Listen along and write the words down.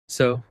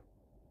So,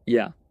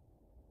 yeah,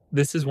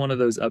 this is one of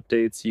those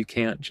updates you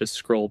can't just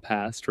scroll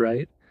past,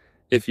 right?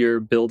 If you're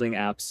building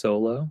apps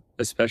solo,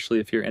 especially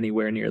if you're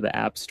anywhere near the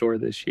App Store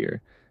this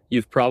year,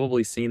 you've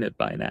probably seen it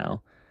by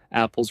now.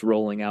 Apple's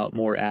rolling out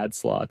more ad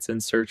slots in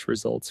search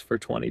results for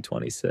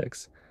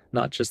 2026,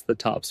 not just the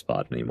top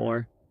spot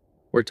anymore.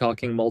 We're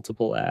talking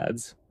multiple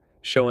ads,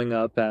 showing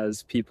up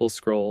as people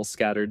scroll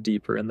scattered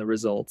deeper in the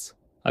results.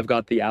 I've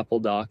got the Apple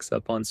docs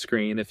up on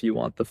screen if you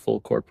want the full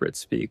corporate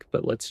speak,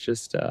 but let's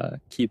just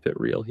keep it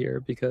real here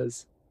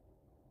because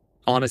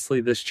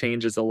honestly, this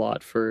changes a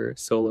lot for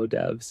solo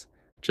devs.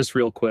 Just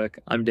real quick,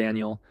 I'm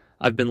Daniel.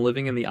 I've been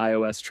living in the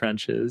iOS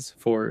trenches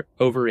for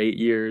over 8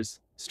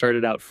 years.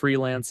 Started out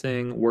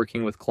freelancing,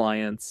 working with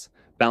clients,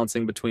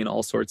 bouncing between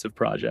all sorts of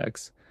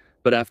projects.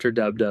 But after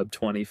Dub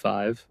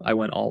 25, I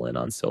went all in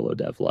on solo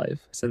dev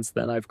life. Since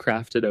then, I've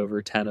crafted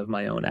over 10 of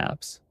my own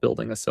apps,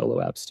 building a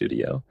solo app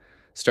studio.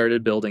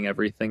 Started building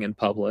everything in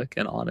public,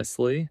 and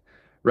honestly,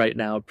 right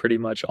now, pretty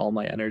much all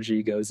my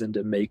energy goes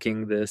into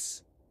making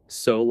this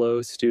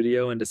solo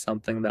studio into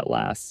something that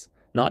lasts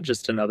not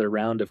just another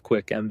round of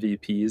quick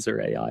MVPs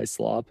or AI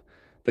slop,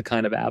 the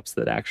kind of apps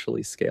that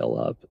actually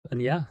scale up. And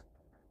yeah,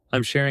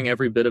 I'm sharing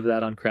every bit of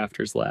that on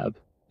Crafters Lab.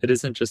 It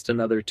isn't just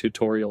another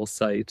tutorial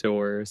site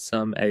or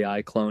some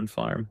AI clone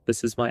farm.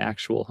 This is my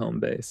actual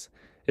home base.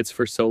 It's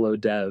for solo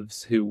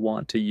devs who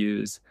want to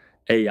use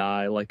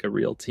AI like a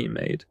real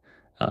teammate,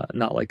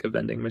 not like a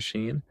vending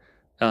machine.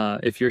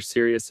 If you're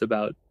serious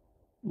about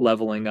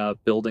leveling up,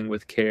 building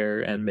with care,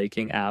 and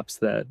making apps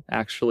that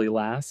actually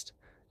last,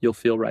 you'll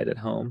feel right at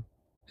home.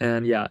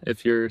 And yeah,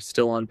 if you're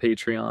still on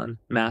Patreon,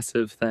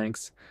 massive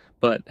thanks.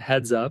 But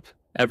heads up,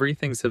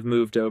 everything's have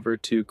moved over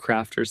to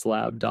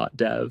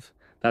crafterslab.dev.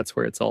 That's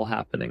where it's all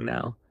happening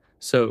now.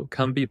 So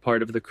come be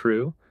part of the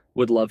crew.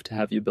 Would love to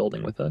have you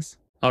building with us.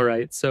 All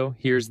right, so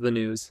here's the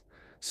news.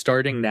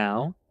 Starting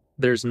now,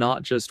 there's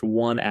not just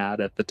one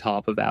ad at the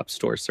top of App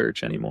Store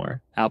search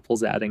anymore.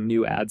 Apple's adding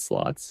new ad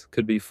slots.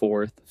 Could be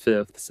 4th,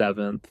 5th,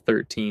 7th,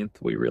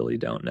 13th. We really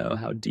don't know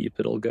how deep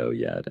it'll go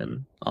yet.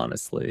 And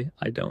honestly,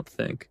 I don't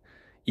think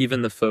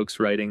even the folks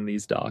writing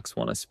these docs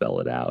want to spell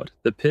it out.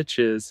 The pitch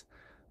is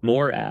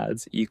more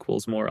ads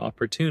equals more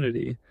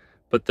opportunity.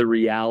 But the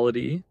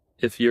reality,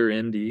 if you're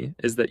indie,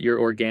 is that your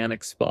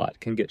organic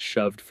spot can get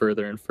shoved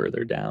further and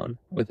further down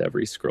with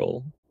every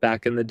scroll.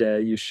 Back in the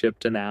day, you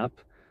shipped an app,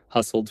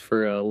 hustled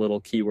for a little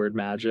keyword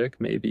magic,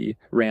 maybe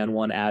ran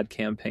one ad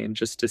campaign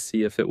just to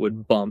see if it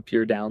would bump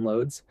your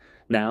downloads.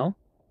 Now,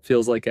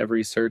 feels like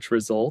every search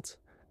result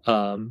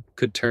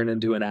could turn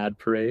into an ad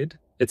parade.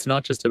 It's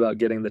not just about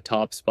getting the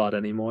top spot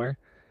anymore.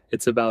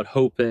 It's about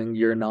hoping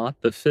you're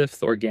not the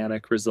fifth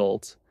organic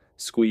result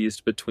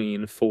squeezed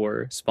between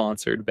four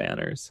sponsored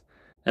banners.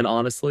 And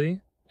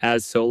honestly,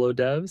 as solo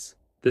devs,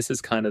 this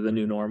is kind of the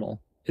new normal.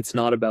 It's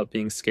not about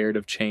being scared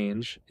of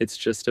change. It's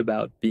just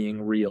about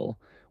being real.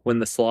 When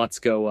the slots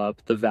go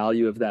up, the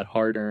value of that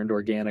hard-earned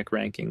organic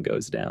ranking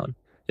goes down.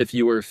 If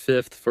you were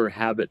fifth for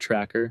Habit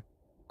Tracker,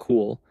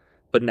 cool,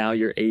 but now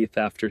you're eighth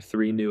after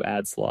 3 new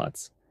ad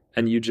slots.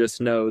 And you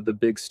just know the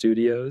big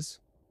studios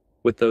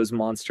with those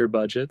monster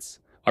budgets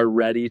are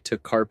ready to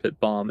carpet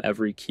bomb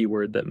every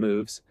keyword that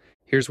moves.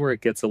 Here's where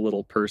it gets a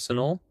little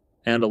personal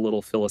and a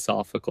little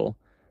philosophical.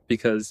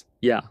 Because,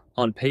 yeah,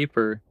 on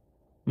paper,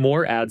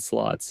 more ad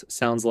slots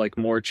sounds like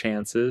more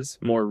chances,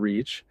 more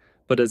reach,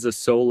 but as a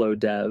solo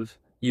dev,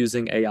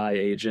 using AI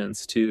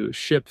agents to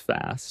ship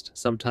fast,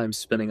 sometimes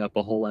spinning up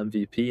a whole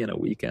MVP in a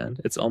weekend,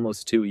 it's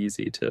almost too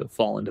easy to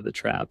fall into the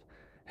trap.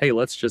 Hey,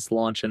 let's just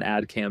launch an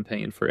ad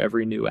campaign for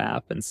every new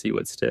app and see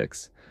what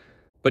sticks.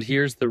 But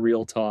here's the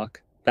real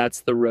talk.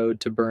 That's the road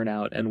to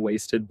burnout and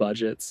wasted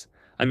budgets.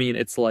 I mean,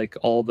 it's like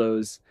all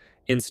those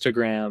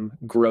Instagram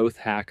growth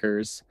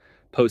hackers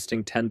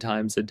posting 10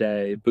 times a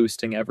day,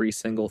 boosting every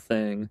single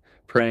thing,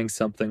 praying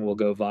something will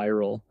go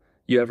viral.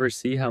 You ever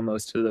see how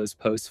most of those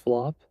posts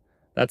flop?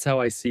 That's how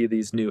I see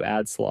these new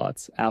ad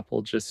slots.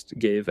 Apple just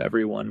gave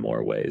everyone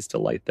more ways to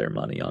light their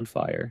money on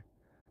fire.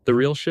 The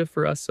real shift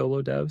for us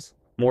solo devs,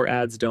 more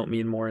ads don't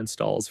mean more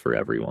installs for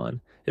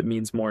everyone. It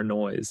means more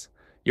noise.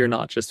 You're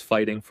not just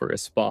fighting for a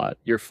spot,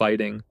 you're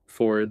fighting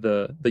for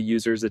the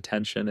user's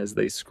attention as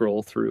they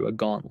scroll through a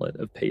gauntlet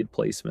of paid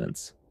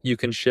placements. You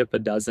can ship a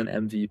dozen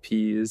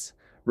MVPs,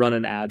 run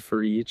an ad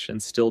for each,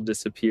 and still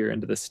disappear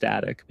into the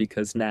static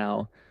because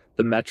now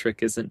the metric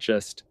isn't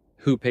just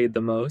who paid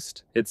the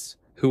most, it's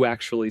who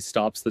actually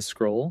stops the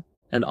scroll.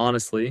 And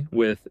honestly,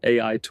 with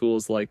AI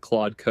tools like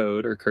Claude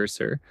Code or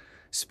Cursor,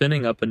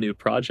 spinning up a new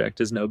project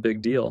is no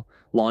big deal.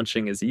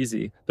 Launching is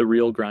easy. The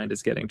real grind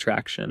is getting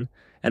traction.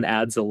 And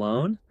ads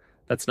alone,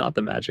 that's not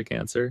the magic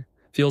answer.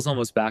 Feels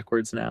almost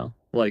backwards now.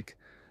 Like,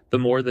 the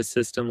more the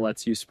system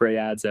lets you spray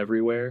ads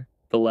everywhere,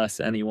 the less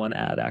any one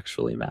ad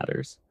actually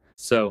matters.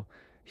 So,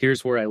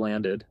 here's where I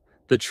landed.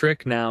 The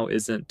trick now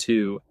isn't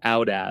to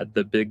out-ad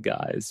the big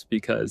guys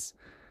because,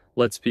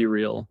 let's be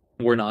real,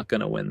 we're not going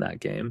to win that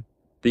game.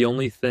 The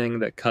only thing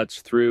that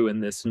cuts through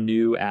in this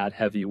new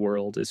ad-heavy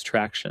world is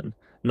traction.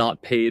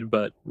 Not paid,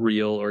 but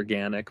real,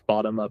 organic,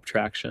 bottom-up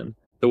traction.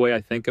 The way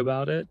I think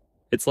about it,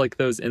 It's like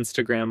those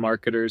Instagram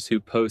marketers who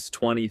post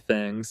 20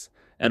 things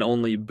and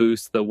only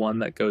boost the one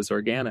that goes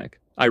organic.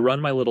 I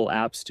run my little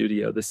app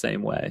studio the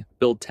same way.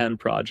 Build 10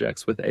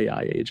 projects with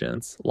AI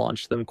agents,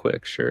 launch them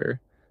quick,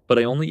 sure. But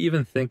I only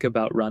even think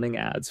about running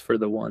ads for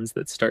the ones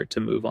that start to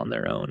move on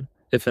their own.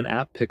 If an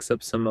app picks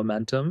up some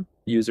momentum,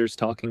 users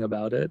talking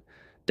about it,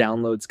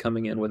 downloads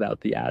coming in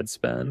without the ad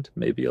spend,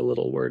 maybe a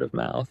little word of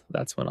mouth,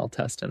 that's when I'll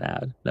test an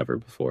ad, never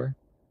before.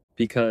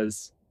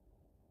 Because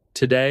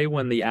today,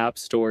 when the app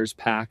store's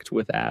packed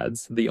with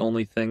ads, the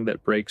only thing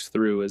that breaks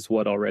through is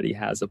what already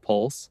has a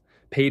pulse.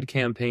 Paid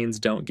campaigns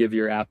don't give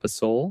your app a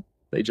soul,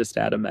 they just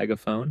add a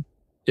megaphone.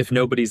 If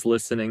nobody's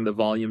listening, the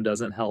volume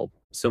doesn't help.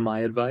 So my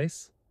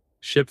advice?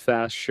 Ship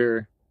fast,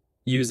 sure.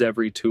 Use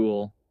every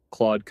tool,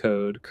 Claude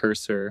Code,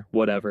 Cursor,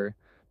 whatever,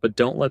 but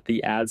don't let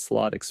the ad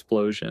slot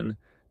explosion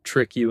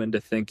trick you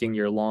into thinking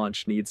your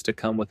launch needs to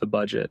come with a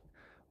budget.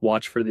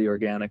 Watch for the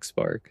organic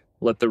spark.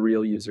 Let the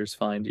real users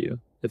find you.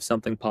 If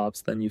something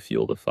pops, then you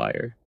fuel the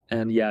fire.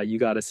 And yeah, you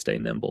gotta stay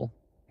nimble.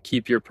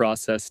 Keep your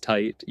process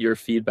tight, your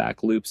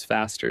feedback loops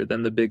faster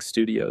than the big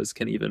studios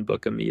can even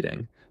book a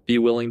meeting. Be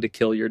willing to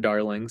kill your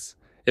darlings.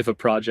 If a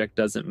project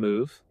doesn't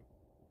move,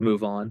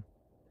 move on.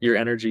 Your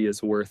energy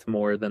is worth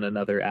more than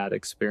another ad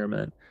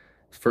experiment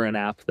for an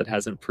app that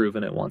hasn't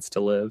proven it wants to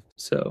live.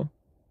 So,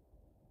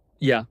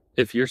 yeah,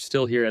 if you're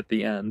still here at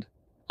the end,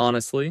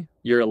 honestly,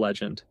 you're a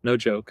legend. No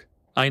joke.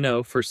 I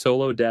know for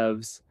solo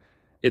devs,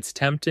 it's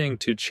tempting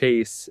to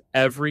chase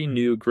every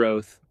new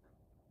growth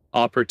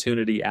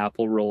opportunity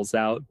Apple rolls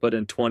out, but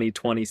in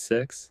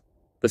 2026,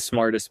 the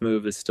smartest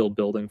move is still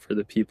building for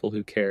the people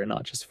who care,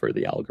 not just for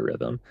the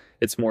algorithm.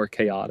 It's more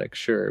chaotic,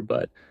 sure,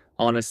 but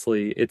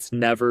honestly, it's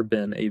never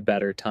been a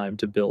better time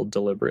to build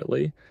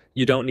deliberately.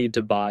 You don't need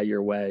to buy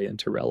your way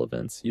into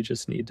relevance. You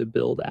just need to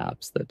build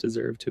apps that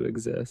deserve to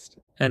exist.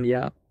 And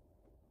yeah,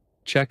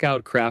 check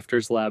out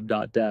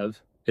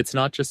crafterslab.dev. It's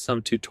not just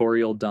some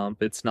tutorial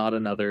dump. It's not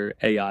another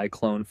AI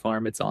clone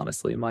farm. It's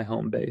honestly my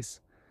home base.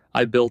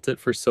 I built it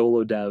for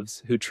solo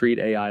devs who treat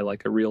AI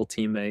like a real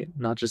teammate,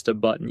 not just a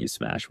button you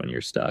smash when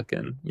you're stuck.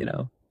 And,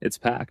 it's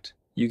packed.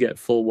 You get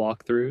full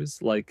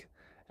walkthroughs, like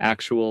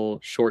actual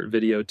short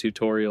video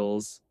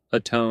tutorials, a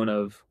ton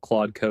of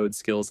Claude Code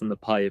skills in the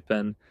pipe,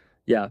 and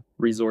yeah,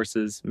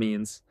 resources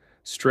means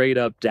straight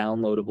up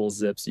downloadable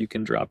zips you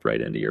can drop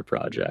right into your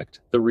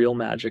project. The real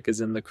magic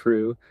is in the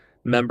crew.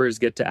 Members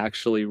get to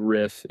actually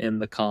riff in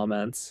the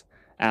comments,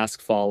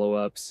 ask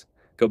follow-ups,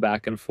 go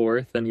back and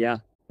forth, and yeah,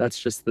 that's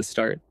just the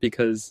start,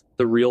 because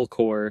the real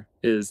core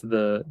is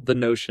the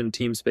Notion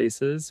team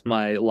spaces,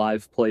 my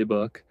live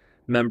playbook.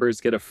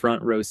 Members get a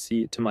front row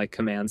seat to my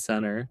command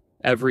center.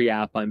 Every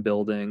app I'm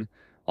building,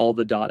 all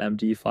the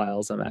 .md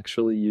files I'm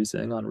actually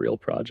using on real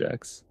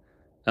projects,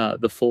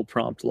 the full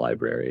prompt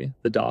library,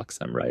 the docs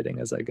I'm writing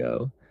as I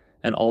go,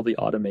 and all the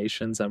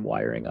automations I'm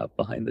wiring up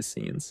behind the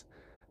scenes.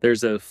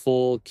 There's a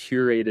full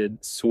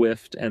curated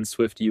Swift and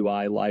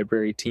SwiftUI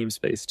library team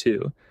space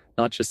too,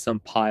 not just some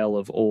pile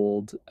of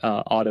old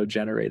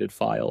auto-generated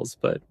files,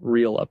 but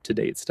real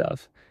up-to-date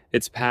stuff.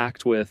 It's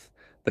packed with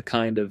the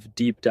kind of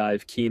deep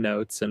dive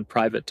keynotes and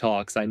private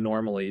talks I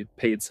normally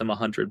paid some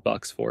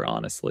 $100 for,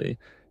 honestly.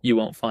 You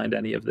won't find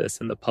any of this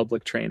in the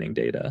public training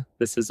data.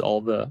 This is all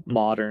the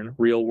modern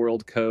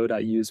real-world code I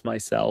use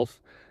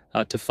myself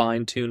to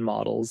fine-tune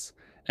models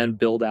and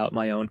build out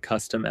my own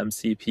custom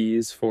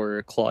MCPs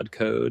for Claude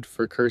Code,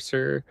 for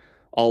Cursor,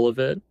 all of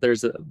it.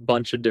 There's a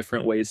bunch of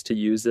different ways to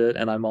use it,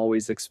 and I'm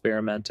always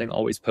experimenting,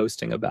 always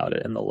posting about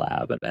it in the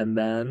lab. And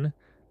then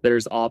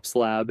there's Ops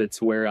Lab.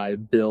 It's where I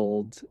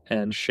build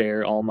and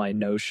share all my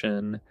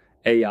Notion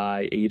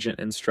AI agent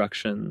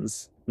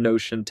instructions,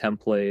 Notion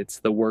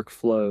templates, the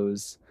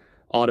workflows,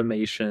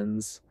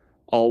 automations,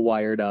 all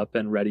wired up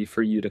and ready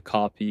for you to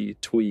copy,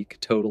 tweak,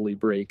 totally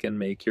break, and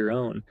make your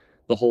own.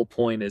 The whole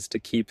point is to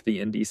keep the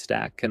indie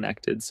stack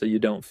connected so you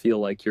don't feel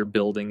like you're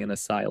building in a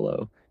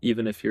silo,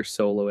 even if you're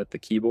solo at the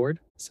keyboard.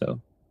 So,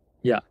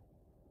 yeah,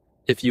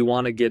 if you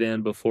want to get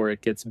in before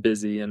it gets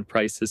busy and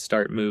prices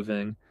start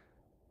moving,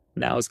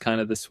 now is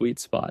kind of the sweet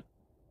spot.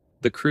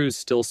 The crew's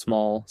still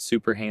small,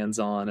 super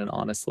hands-on, and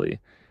honestly,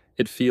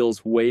 it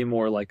feels way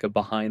more like a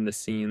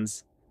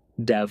behind-the-scenes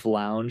dev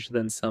lounge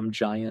than some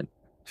giant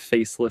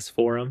faceless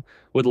forum.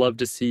 Would love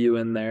to see you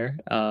in there,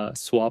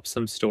 swap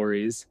some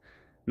stories,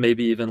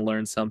 maybe even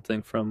learn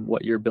something from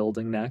what you're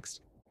building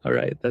next. All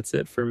right, that's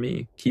it for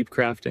me. Keep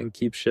crafting,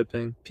 keep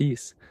shipping.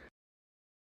 Peace.